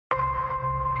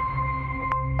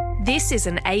This is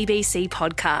an ABC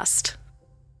podcast.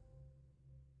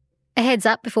 A heads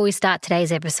up before we start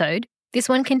today's episode. This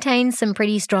one contains some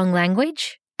pretty strong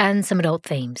language and some adult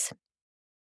themes.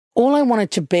 All I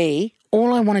wanted to be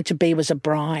was a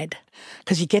bride,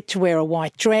 because you get to wear a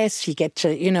white dress, you get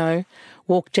to,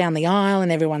 walk down the aisle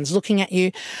and everyone's looking at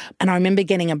you. And I remember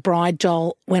getting a bride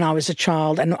doll when I was a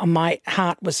child and my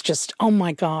heart was just, oh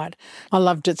my God, I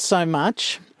loved it so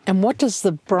much. And what does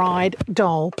the bride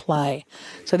doll play?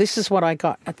 So this is what I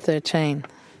got at 13.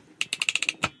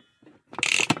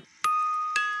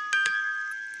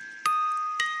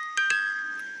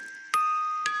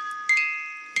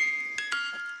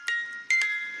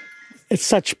 It's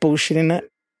such bullshit, isn't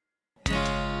it?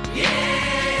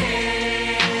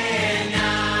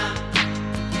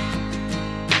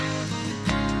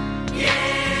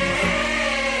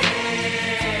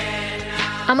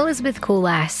 I'm Elizabeth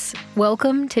Coolass.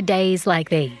 Welcome to Days Like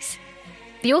These.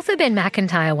 The author Ben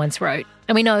McIntyre once wrote,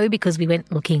 and we know because we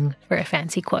went looking for a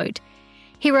fancy quote.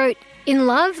 He wrote, "In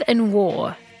love and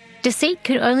war, deceit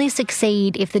can only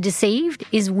succeed if the deceived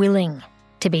is willing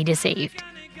to be deceived."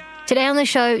 Today on the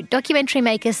show, documentary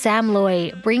maker Sam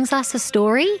Loy brings us a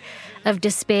story of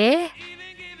despair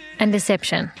and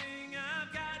deception.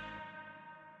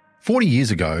 40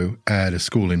 years ago, at a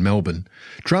school in Melbourne,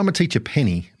 drama teacher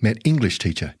Penny met English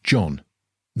teacher John.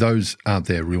 Those aren't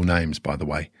their real names, by the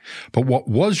way. But what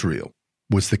was real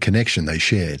was the connection they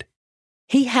shared.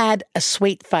 He had a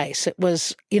sweet face. It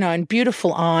was, and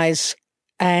beautiful eyes.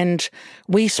 And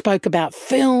we spoke about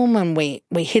film and we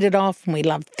hit it off and we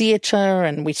loved theatre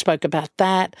and we spoke about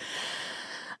that.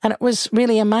 And it was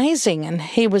really amazing. And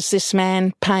he was this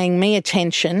man paying me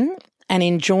attention and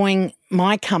enjoying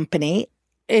my company.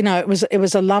 It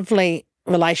was a lovely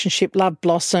relationship. Love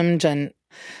blossomed and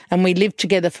we lived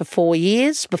together for 4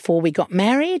 years before we got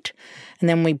married. And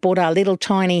then we bought our little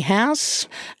tiny house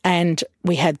and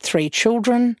we had 3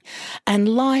 children. And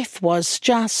life was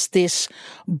just this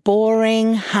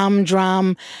boring,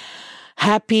 humdrum,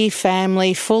 happy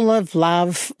family full of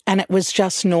love. And it was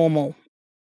just normal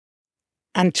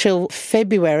until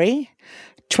February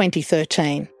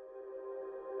 2013.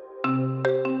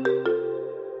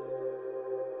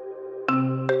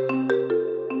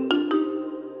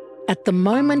 At the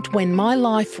moment when my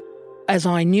life as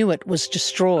I knew it was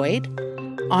destroyed,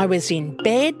 I was in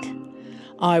bed,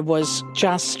 I was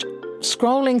just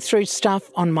scrolling through stuff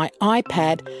on my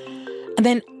iPad, and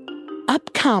then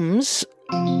up comes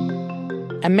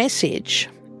a message.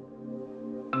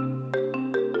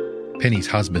 Penny's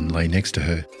husband lay next to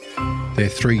her. Their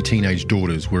 3 teenage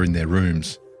daughters were in their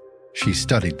rooms. She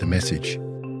studied the message.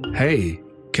 "Hey,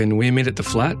 can we meet at the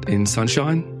flat in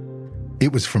Sunshine?"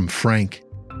 It was from Frank.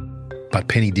 But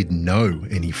Penny didn't know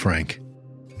any Frank.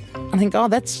 I think,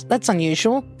 that's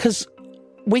unusual because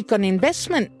we've got an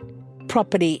investment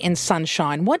property in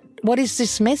Sunshine. What is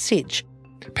this message?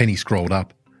 Penny scrolled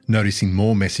up, noticing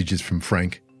more messages from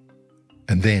Frank.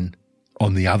 And then,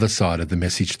 on the other side of the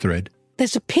message thread,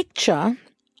 there's a picture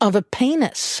of a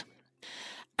penis.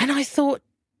 And I thought,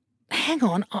 hang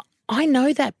on, I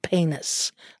know that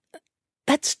penis.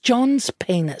 That's John's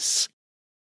penis.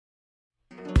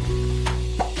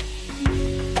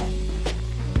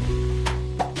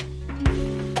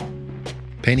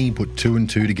 Penny put 2 and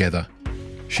 2 together.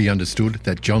 She understood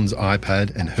that John's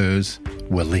iPad and hers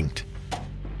were linked.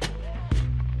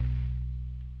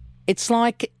 It's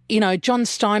like, John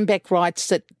Steinbeck writes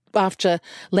that after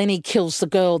Lenny kills the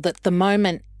girl, that the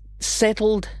moment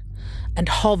settled and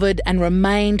hovered and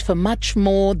remained for much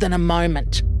more than a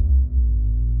moment.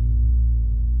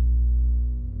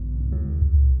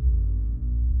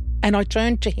 And I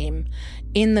turned to him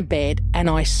in the bed and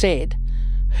I said,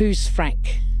 "Who's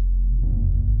Frank?"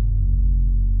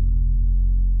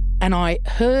 And I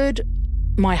heard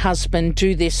my husband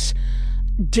do this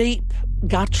deep,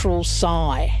 guttural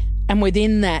sigh. And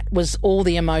within that was all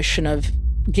the emotion of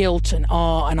guilt and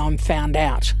I'm found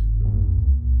out.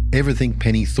 Everything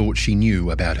Penny thought she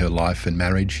knew about her life and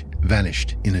marriage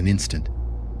vanished in an instant.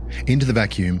 Into the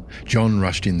vacuum, John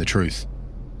rushed in the truth.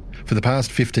 For the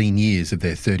past 15 years of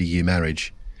their 30-year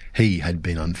marriage, he had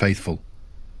been unfaithful.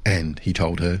 And, he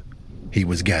told her, he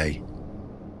was gay.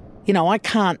 I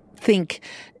can't think,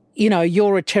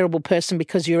 you're a terrible person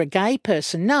because you're a gay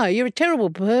person. No, you're a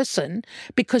terrible person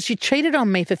because you cheated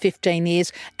on me for 15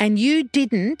 years and you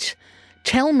didn't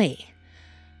tell me.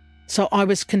 So I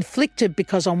was conflicted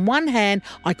because on one hand,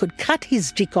 I could cut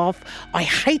his dick off. I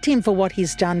hate him for what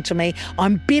he's done to me.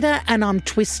 I'm bitter and I'm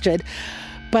twisted.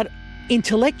 But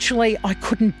intellectually, I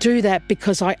couldn't do that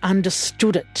because I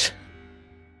understood it.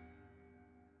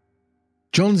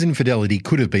 John's infidelity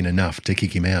could have been enough to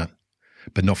kick him out,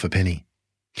 but not for Penny.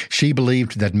 She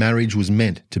believed that marriage was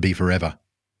meant to be forever.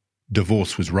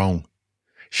 Divorce was wrong.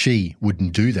 She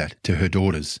wouldn't do that to her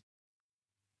daughters.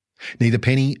 Neither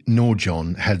Penny nor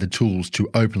John had the tools to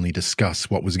openly discuss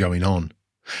what was going on,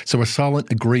 so a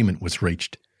silent agreement was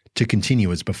reached to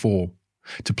continue as before,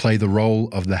 to play the role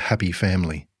of the happy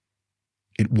family.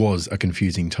 It was a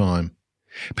confusing time.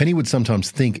 Penny would sometimes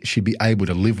think she'd be able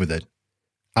to live with it.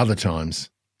 Other times,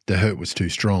 the hurt was too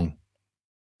strong.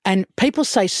 And people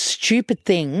say stupid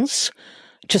things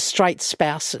to straight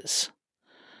spouses.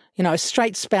 You know, a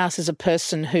straight spouse is a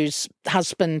person whose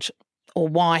husband or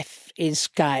wife is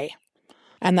gay,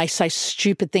 and they say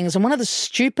stupid things. And one of the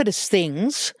stupidest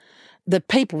things that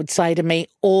people would say to me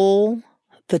all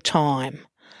the time,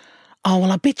 "Oh,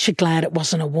 well, I bet you're glad it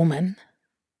wasn't a woman."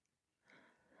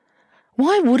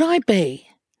 Why would I be?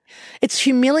 It's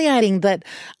humiliating that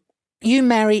you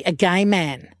marry a gay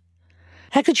man.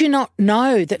 How could you not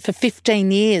know that for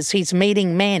 15 years he's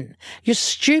meeting men? You're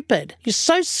stupid. You're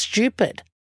so stupid.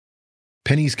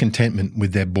 Penny's contentment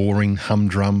with their boring,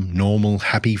 humdrum, normal,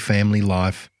 happy family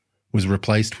life was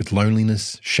replaced with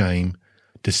loneliness, shame,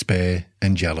 despair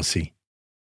and jealousy.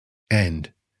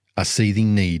 And a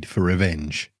seething need for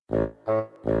revenge.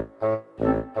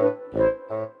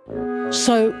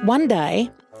 So one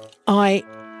day I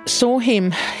saw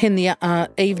him in the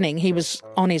evening. He was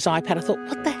on his iPad. I thought,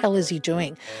 what the hell is he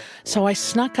doing? So I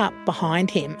snuck up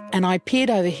behind him and I peered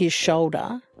over his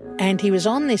shoulder, and he was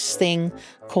on this thing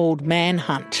called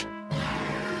Manhunt.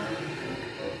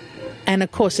 And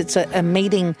of course it's a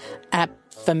meeting app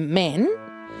for men.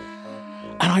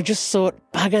 And I just thought,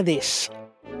 bugger this.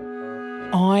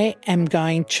 I am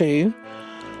going to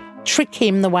trick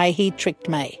him the way he tricked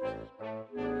me.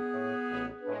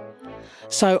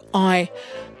 So I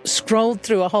scrolled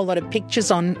through a whole lot of pictures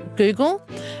on Google,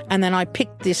 and then I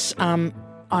picked this,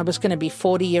 I was going to be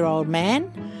 40-year-old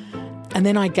man, and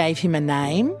then I gave him a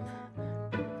name.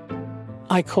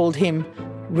 I called him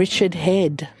Richard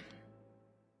Head.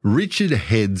 Richard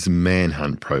Head's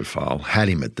Manhunt profile had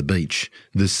him at the beach,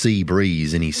 the sea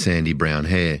breeze in his sandy brown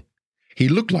hair. He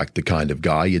looked like the kind of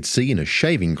guy you'd see in a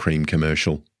shaving cream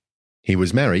commercial. He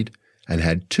was married and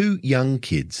had 2 young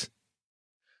kids.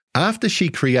 After she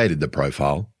created the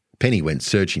profile, Penny went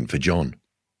searching for John.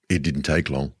 It didn't take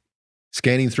long.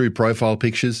 Scanning through profile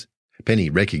pictures, Penny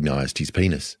recognised his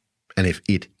penis. And if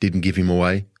it didn't give him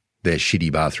away, their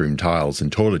shitty bathroom tiles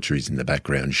and toiletries in the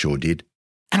background sure did.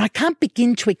 And I can't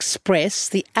begin to express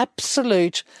the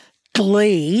absolute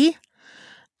glee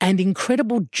and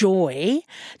incredible joy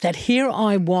that here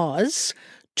I was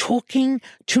talking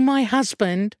to my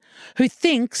husband who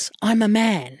thinks I'm a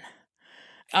man.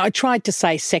 I tried to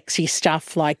say sexy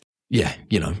stuff like, "Yeah,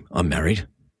 I'm married,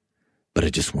 but I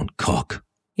just want cock."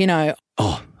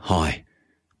 "Oh, hi.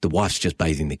 The wife's just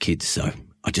bathing the kids, so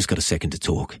I just got a second to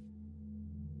talk."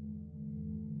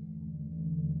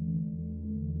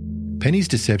 Penny's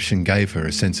deception gave her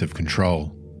a sense of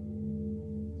control.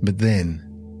 But then,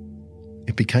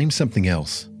 it became something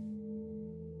else.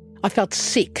 I felt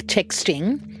sick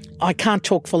texting. I can't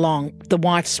talk for long. The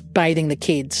wife's bathing the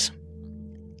kids.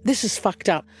 This is fucked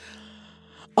up.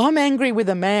 I'm angry with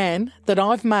a man that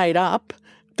I've made up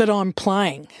that I'm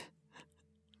playing.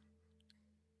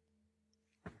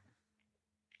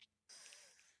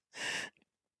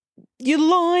 You're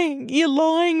lying. You're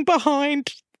lying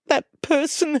behind that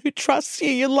person who trusts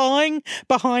you. You're lying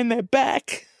behind their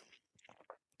back.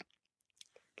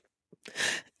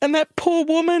 And that poor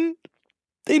woman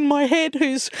in my head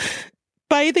who's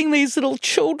bathing these little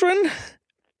children,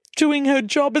 doing her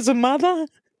job as a mother.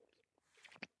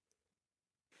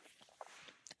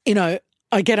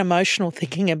 I get emotional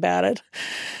thinking about it,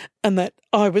 and that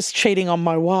I was cheating on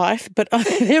my wife, but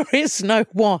there is no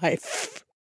wife.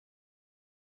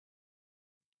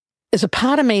 There's a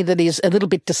part of me that is a little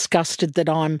bit disgusted that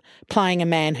I'm playing a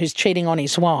man who's cheating on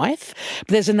his wife.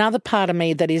 But there's another part of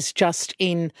me that is just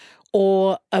in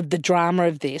awe of the drama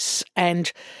of this.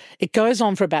 And it goes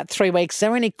on for about 3 weeks.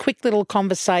 There are only quick little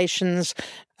conversations.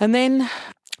 And then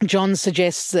John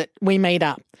suggests that we meet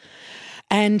up.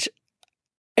 And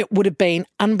it would have been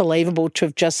unbelievable to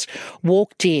have just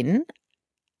walked in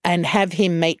and have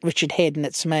him meet Richard Head and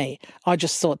it's me. I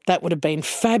just thought that would have been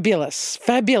fabulous,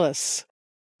 fabulous.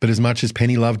 But as much as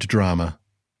Penny loved drama,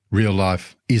 real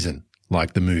life isn't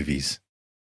like the movies.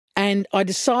 And I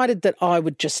decided that I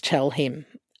would just tell him.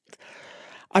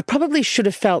 I probably should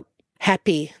have felt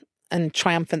happy and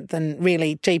triumphant, and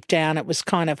really deep down it was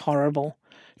kind of horrible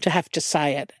to have to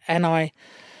say it. And I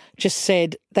just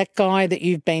said, that guy that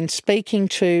you've been speaking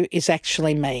to is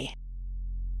actually me.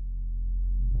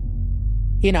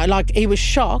 He was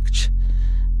shocked,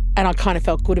 and I kind of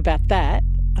felt good about that.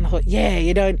 And I thought, yeah,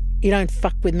 you don't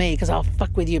fuck with me because I'll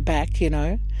fuck with you back, you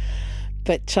know.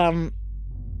 But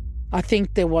I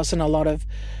think there wasn't a lot of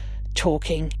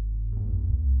talking.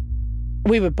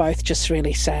 We were both just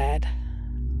really sad.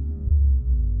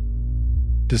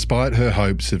 Despite her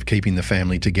hopes of keeping the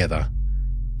family together,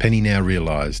 Penny now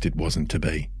realised it wasn't to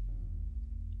be.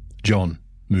 John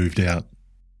moved out.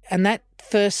 And that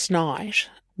first night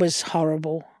was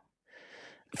horrible.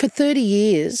 For 30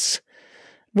 years,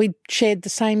 we shared the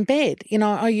same bed. You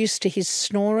know, I used to his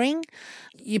snoring.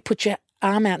 You put your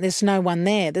arm out, there's no one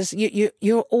there.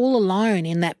 You're all alone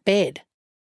in that bed.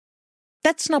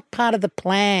 That's not part of the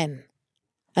plan.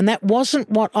 And that wasn't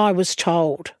what I was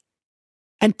told.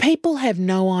 And people have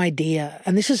no idea,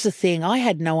 and this is the thing, I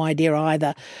had no idea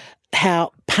either,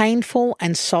 how painful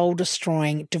and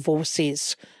soul-destroying divorce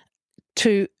is.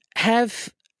 To have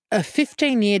a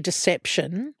 15-year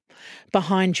deception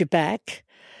behind your back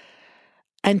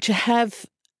and to have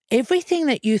everything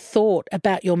that you thought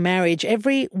about your marriage,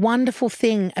 every wonderful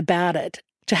thing about it,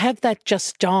 to have that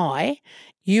just die,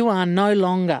 you are no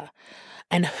longer.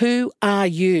 And who are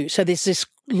you? So there's this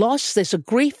loss, there's a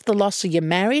grief, the loss of your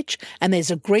marriage, and there's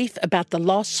a grief about the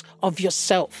loss of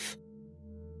yourself.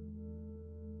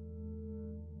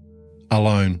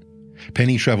 Alone,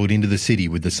 Penny travelled into the city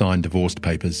with the signed divorce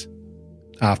papers.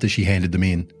 After she handed them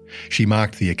in, she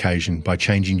marked the occasion by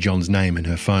changing John's name in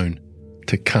her phone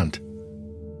to Cunt.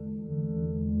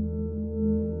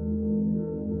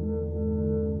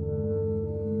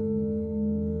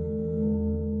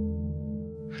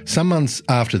 Some months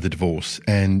after the divorce,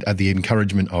 and at the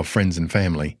encouragement of friends and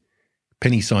family,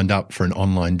 Penny signed up for an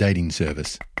online dating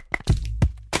service.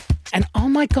 And oh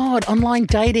my God, online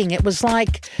dating, it was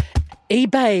like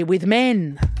eBay with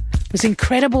men. It was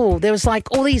incredible. There was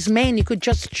like all these men you could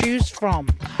just choose from.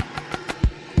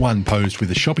 One posed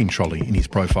with a shopping trolley in his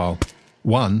profile.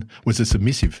 One was a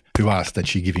submissive who asked that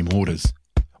she give him orders.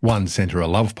 One sent her a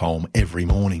love poem every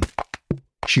morning.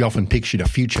 She often pictured a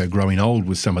future growing old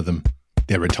with some of them.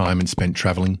 Their retirement spent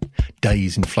travelling,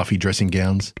 days in fluffy dressing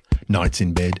gowns, nights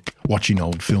in bed, watching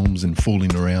old films and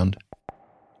fooling around.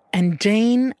 And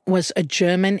Dean was a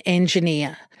German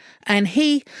engineer, and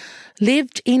he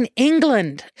lived in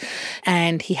England,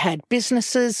 and he had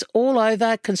businesses all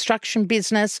over, construction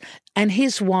business, and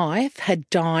his wife had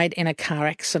died in a car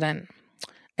accident.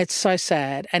 It's so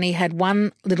sad. And he had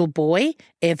one little boy,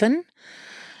 Evan,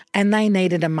 and they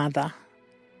needed a mother,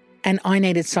 and I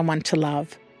needed someone to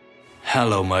love.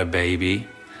 Hello, my baby.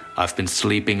 I've been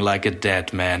sleeping like a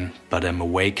dead man, but I'm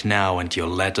awake now and your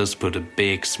letters put a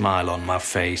big smile on my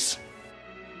face.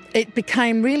 It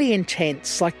became really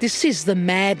intense. Like, this is the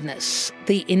madness,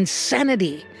 the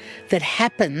insanity that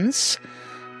happens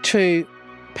to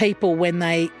people when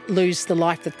they lose the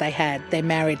life that they had, their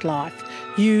married life.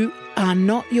 You are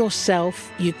not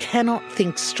yourself. You cannot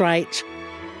think straight.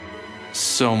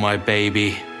 So, my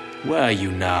baby, where are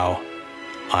you now?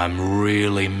 I'm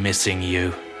really missing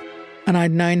you. And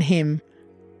I'd known him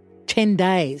 10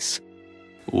 days.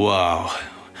 Wow,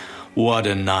 what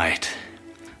a night.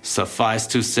 Suffice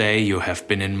to say, you have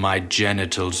been in my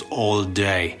genitals all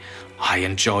day. I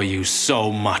enjoy you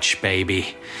so much,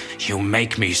 baby. You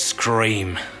make me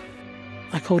scream.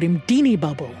 I called him Deanie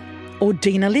Bubble or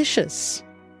Deanalicious.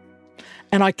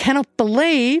 And I cannot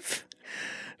believe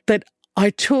that I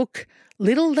took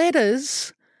little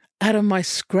letters out of my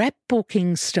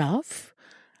scrapbooking stuff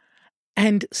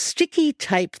and sticky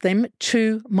taped them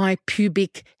to my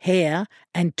pubic hair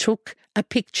and took a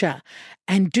picture.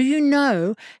 And do you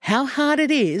know how hard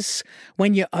it is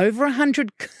when you're over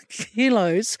 100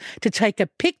 kilos to take a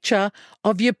picture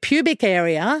of your pubic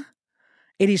area?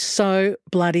 It is so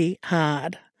bloody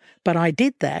hard. But I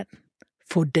did that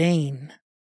for Dean.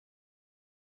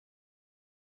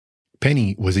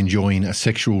 Penny was enjoying a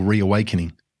sexual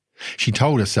reawakening. She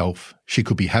told herself she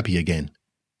could be happy again.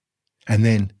 And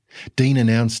then Dean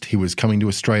announced he was coming to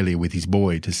Australia with his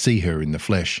boy to see her in the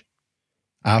flesh.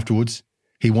 Afterwards,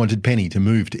 he wanted Penny to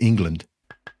move to England.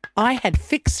 I had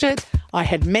fixed it. I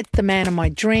had met the man of my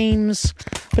dreams.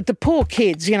 But the poor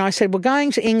kids, I said, we're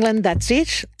going to England, that's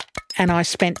it. And I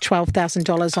spent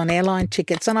 $12,000 on airline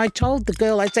tickets. And I told the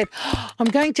girl, I said, I'm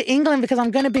going to England because I'm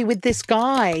going to be with this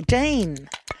guy, Dean.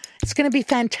 It's going to be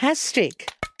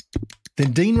fantastic.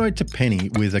 Then Dean wrote to Penny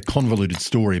with a convoluted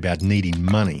story about needing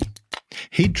money.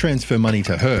 He'd transfer money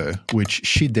to her, which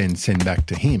she'd then send back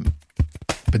to him.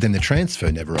 But then the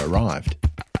transfer never arrived.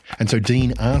 And so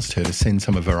Dean asked her to send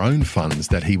some of her own funds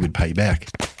that he would pay back.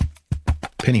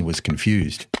 Penny was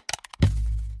confused.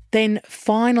 Then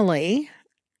finally,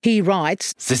 he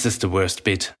writes, This is the worst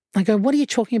bit. I go, what are you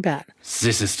talking about?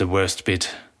 This is the worst bit.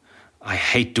 I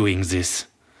hate doing this.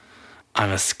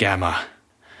 I'm a scammer.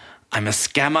 I'm a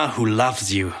scammer who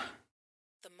loves you.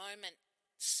 The moment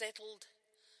settled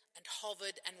and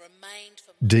hovered and remained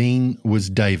for... Dean was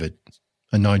David,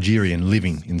 a Nigerian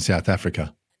living in South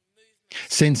Africa.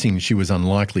 Sensing she was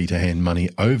unlikely to hand money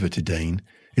over to Dean,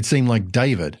 it seemed like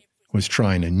David was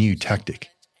trying a new tactic.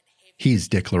 His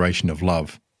declaration of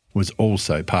love was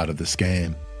also part of the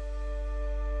scam.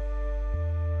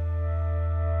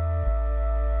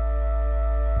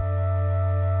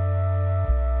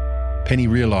 Penny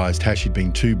realised how she'd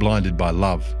been too blinded by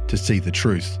love to see the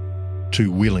truth, too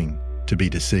willing to be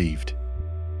deceived.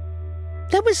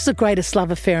 That was the greatest love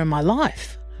affair in my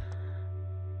life.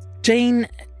 Dean,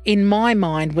 in my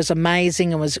mind, was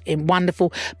amazing and was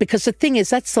wonderful, because the thing is,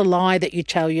 that's the lie that you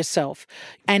tell yourself.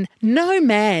 And no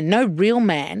man, no real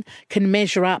man, can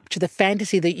measure up to the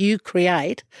fantasy that you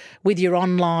create with your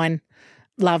online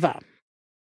lover.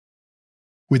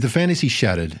 With the fantasy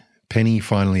shattered, Penny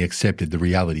finally accepted the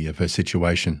reality of her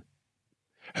situation.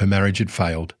 Her marriage had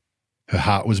failed, her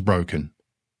heart was broken,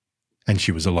 and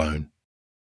she was alone.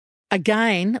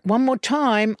 Again, one more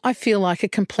time, I feel like a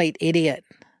complete idiot.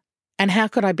 And how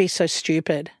could I be so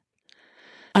stupid?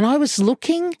 And I was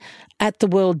looking at the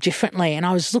world differently, and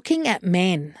I was looking at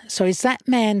men. So is that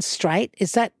man straight?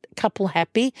 Is that couple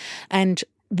happy? And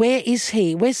where is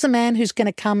he? Where's the man who's going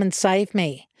to come and save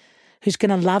me? Who's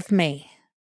going to love me?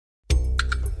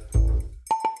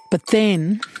 But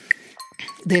then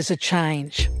there's a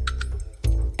change.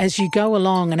 As you go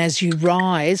along and as you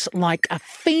rise like a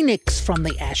phoenix from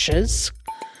the ashes,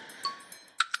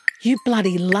 you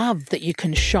bloody love that you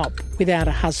can shop without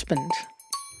a husband.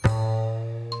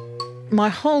 My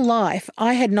whole life,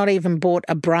 I had not even bought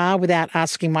a bra without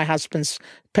asking my husband's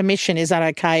permission. Is that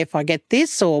okay if I get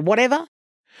this or whatever?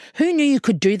 Who knew you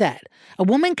could do that? A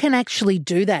woman can actually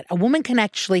do that. A woman can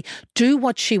actually do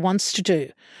what she wants to do.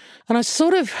 And I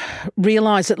sort of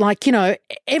realised that, like, you know,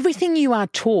 everything you are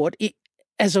taught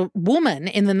as a woman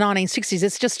in the 1960s,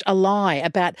 it's just a lie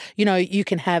about, you know, you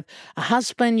can have a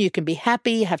husband, you can be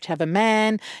happy, you have to have a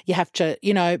man, you have to,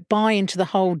 you know, buy into the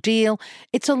whole deal.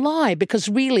 It's a lie, because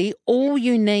really all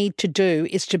you need to do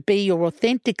is to be your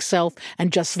authentic self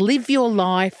and just live your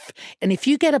life. And if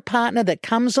you get a partner that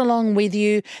comes along with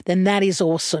you, then that is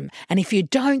awesome. And if you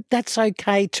don't, that's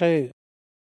okay too.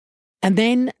 And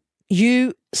then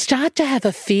you start to have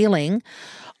a feeling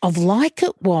of like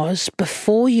it was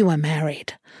before you were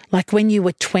married, like when you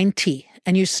were 20,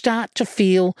 and you start to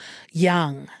feel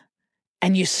young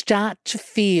and you start to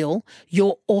feel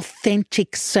your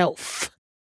authentic self.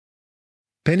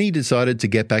 Penny decided to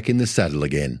get back in the saddle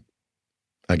again.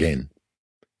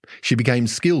 She became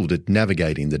skilled at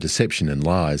navigating the deception and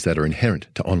lies that are inherent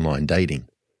to online dating.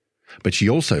 But she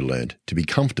also learned to be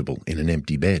comfortable in an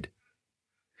empty bed.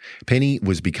 Penny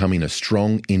was becoming a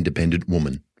strong, independent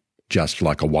woman, just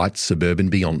like a white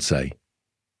suburban Beyoncé.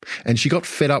 And she got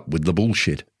fed up with the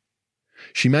bullshit.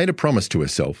 She made a promise to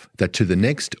herself that to the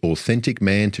next authentic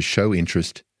man to show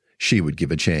interest, she would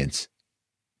give a chance,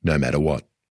 no matter what.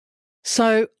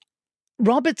 So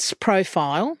Robert's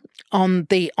profile on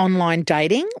the online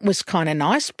dating was kind of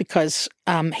nice, because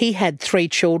he had 3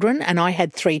 children and I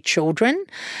had 3 children.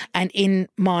 And in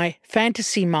my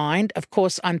fantasy mind, of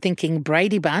course, I'm thinking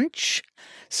Brady Bunch.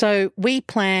 So we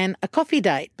plan a coffee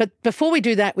date. But before we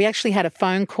do that, we actually had a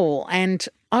phone call, and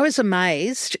I was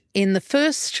amazed. In the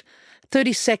first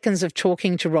 30 seconds of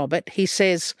talking to Robert, he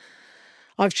says,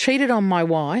 "I've cheated on my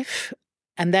wife,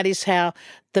 and that is how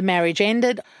the marriage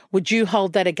ended. Would you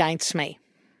hold that against me?"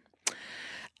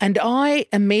 And I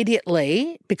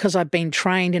immediately, because I've been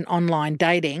trained in online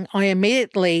dating, I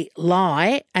immediately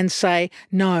lie and say,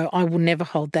 "No, I will never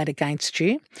hold that against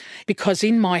you." Because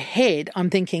in my head,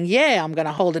 I'm thinking, yeah, I'm going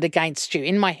to hold it against you.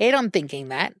 In my head, I'm thinking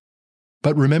that.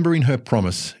 But remembering her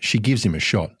promise, she gives him a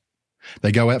shot.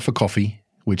 They go out for coffee,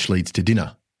 which leads to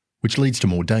dinner, which leads to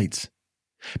more dates.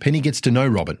 Penny gets to know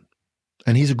Robert,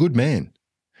 and he's a good man.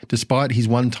 Despite his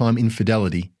one-time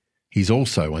infidelity, he's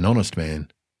also an honest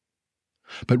man.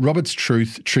 But Robert's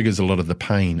truth triggers a lot of the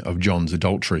pain of John's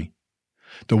adultery.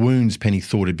 The wounds Penny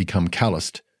thought had become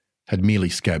calloused had merely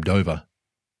scabbed over.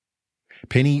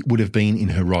 Penny would have been in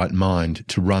her right mind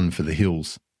to run for the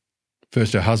hills.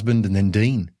 First her husband and then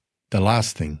Dean. The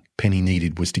last thing Penny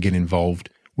needed was to get involved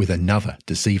with another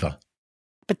deceiver.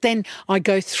 But then I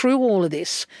go through all of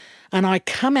this and I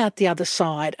come out the other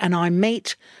side and I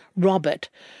meet Robert,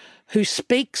 who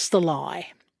speaks the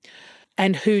lie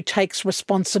and who takes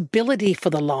responsibility for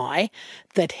the lie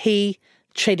that he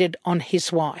cheated on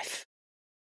his wife.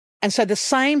 And so the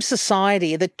same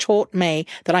society that taught me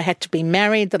that I had to be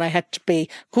married, that I had to be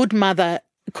good mother,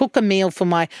 cook a meal for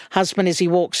my husband as he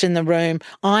walks in the room,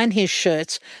 iron his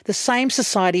shirts. The same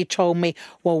society told me,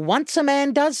 well, once a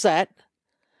man does that,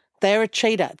 they're a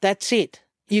cheater. That's it.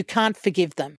 You can't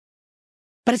forgive them.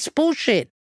 But it's bullshit.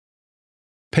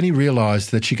 Penny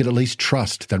realised that she could at least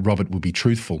trust that Robert would be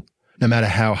truthful, no matter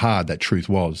how hard that truth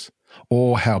was,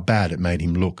 or how bad it made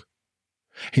him look.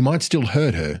 He might still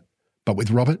hurt her, but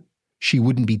with Robert, she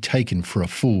wouldn't be taken for a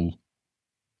fool.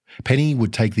 Penny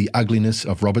would take the ugliness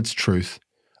of Robert's truth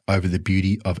over the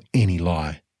beauty of any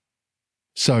lie.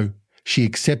 So she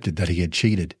accepted that he had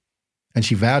cheated, and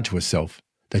she vowed to herself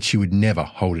that she would never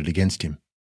hold it against him.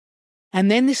 And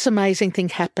then this amazing thing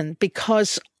happened,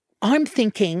 because I'm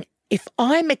thinking, if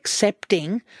I'm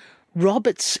accepting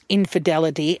Robert's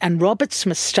infidelity and Robert's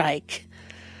mistake,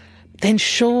 then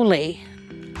surely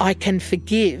I can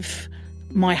forgive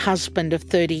my husband of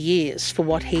 30 years for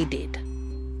what he did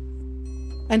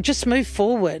and just move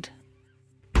forward.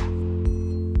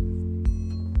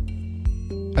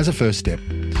 As a first step,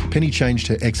 Penny changed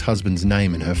her ex-husband's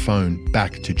name in her phone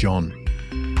back to John.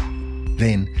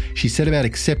 Then she set about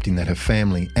accepting that her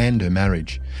family and her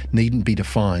marriage needn't be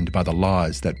defined by the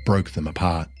lies that broke them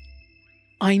apart.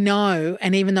 I know,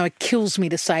 and even though it kills me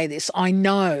to say this, I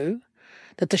know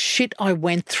that the shit I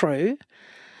went through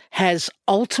has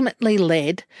ultimately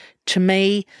led to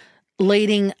me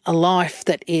leading a life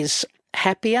that is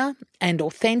happier and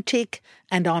authentic,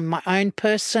 and I'm my own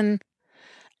person.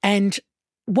 And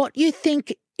what you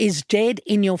think is dead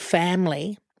in your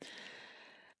family,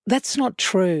 that's not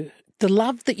true. The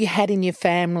love that you had in your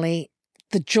family,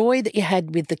 the joy that you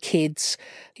had with the kids,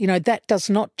 that does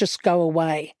not just go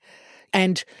away.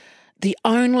 And the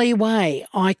only way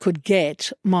I could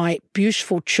get my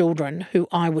beautiful children, who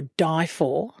I would die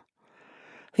for,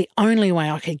 the only way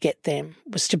I could get them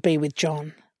was to be with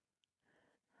John.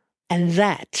 And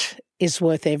that is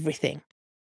worth everything.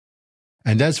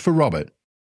 And as for Robert?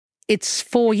 It's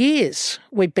 4 years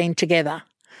we've been together,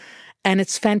 and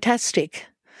it's fantastic.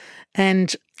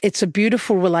 And it's a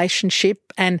beautiful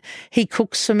relationship, and he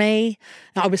cooks for me.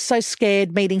 I was so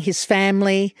scared meeting his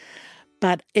family,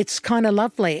 but it's kind of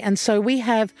lovely. And so we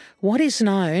have what is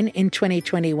known in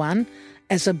 2021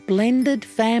 as a blended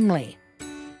family.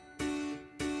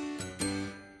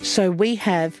 So we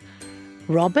have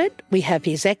Robert, we have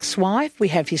his ex-wife, we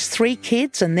have his 3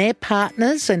 kids and their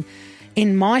partners, and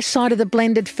in my side of the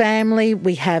blended family,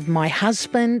 we have my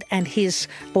husband and his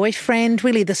boyfriend,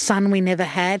 really the son we never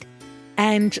had.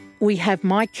 And we have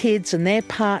my kids and their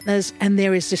partners, and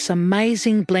there is this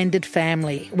amazing blended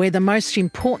family where the most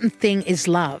important thing is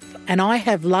love. And I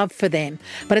have love for them,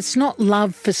 but it's not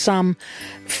love for some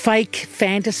fake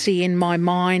fantasy in my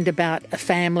mind about a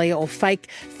family or fake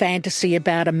fantasy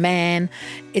about a man.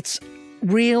 It's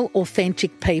real,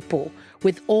 authentic people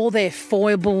with all their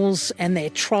foibles and their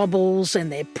troubles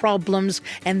and their problems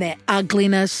and their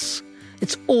ugliness.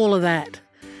 It's all of that.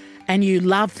 And you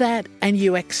love that and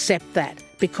you accept that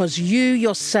because you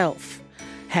yourself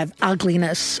have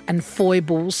ugliness and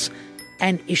foibles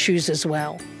and issues as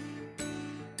well.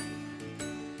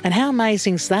 And how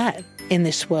amazing is that in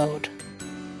this world?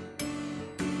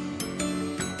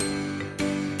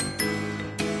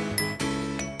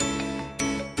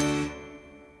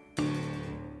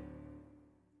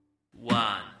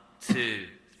 One, two,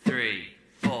 three,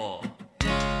 four.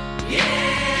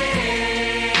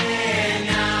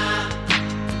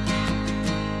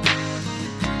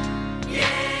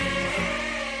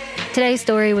 Today's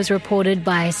story was reported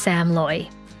by Sam Loy.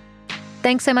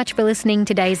 Thanks so much for listening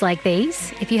to Days Like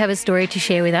These. If you have a story to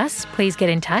share with us, please get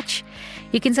in touch.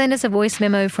 You can send us a voice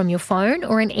memo from your phone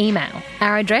or an email.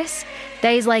 Our address,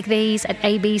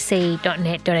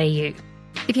 dayslikethese@abc.net.au.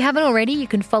 If you haven't already, you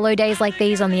can follow Days Like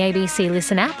These on the ABC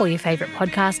Listen app or your favourite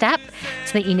podcast app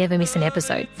so that you never miss an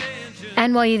episode.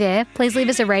 And while you're there, please leave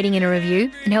us a rating and a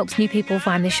review. It helps new people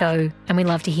find the show, and we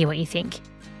love to hear what you think.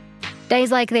 Days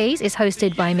Like These is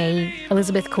hosted by me,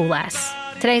 Elizabeth Koolass.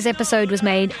 Today's episode was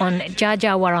made on Dja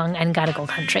Dja Wurrung and Gadigal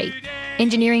country.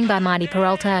 Engineering by Marty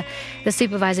Peralta. The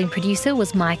supervising producer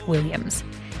was Mike Williams.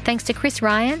 Thanks to Chris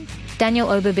Ryan, Daniel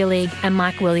Oberbillig and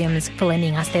Mike Williams for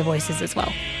lending us their voices as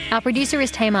well. Our producer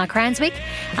is Tamar Cranswick.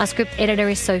 Our script editor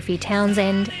is Sophie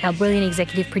Townsend. Our brilliant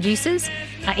executive producers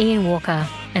are Ian Walker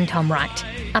and Tom Wright.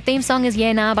 Our theme song is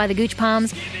Yeah Nah by the Gooch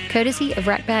Palms, courtesy of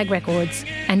Ratbag Records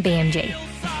and BMG.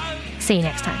 See you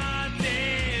next time.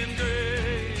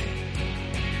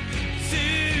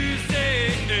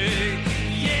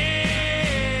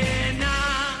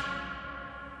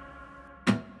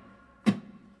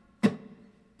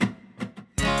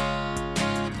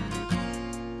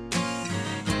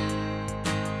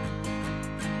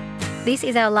 This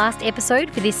is our last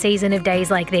episode for this season of Days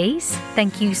Like These.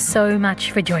 Thank you so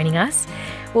much for joining us.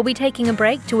 We'll be taking a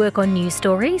break to work on news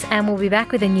stories, and we'll be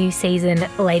back with a new season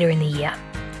later in the year.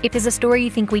 If there's a story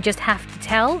you think we just have to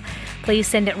tell, please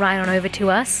send it right on over to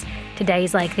us to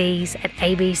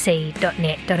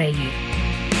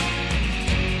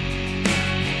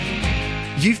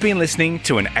dayslikethese@abc.net.au. You've been listening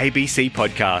to an ABC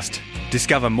podcast.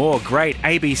 Discover more great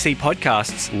ABC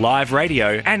podcasts, live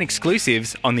radio, and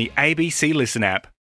exclusives on the ABC Listen app.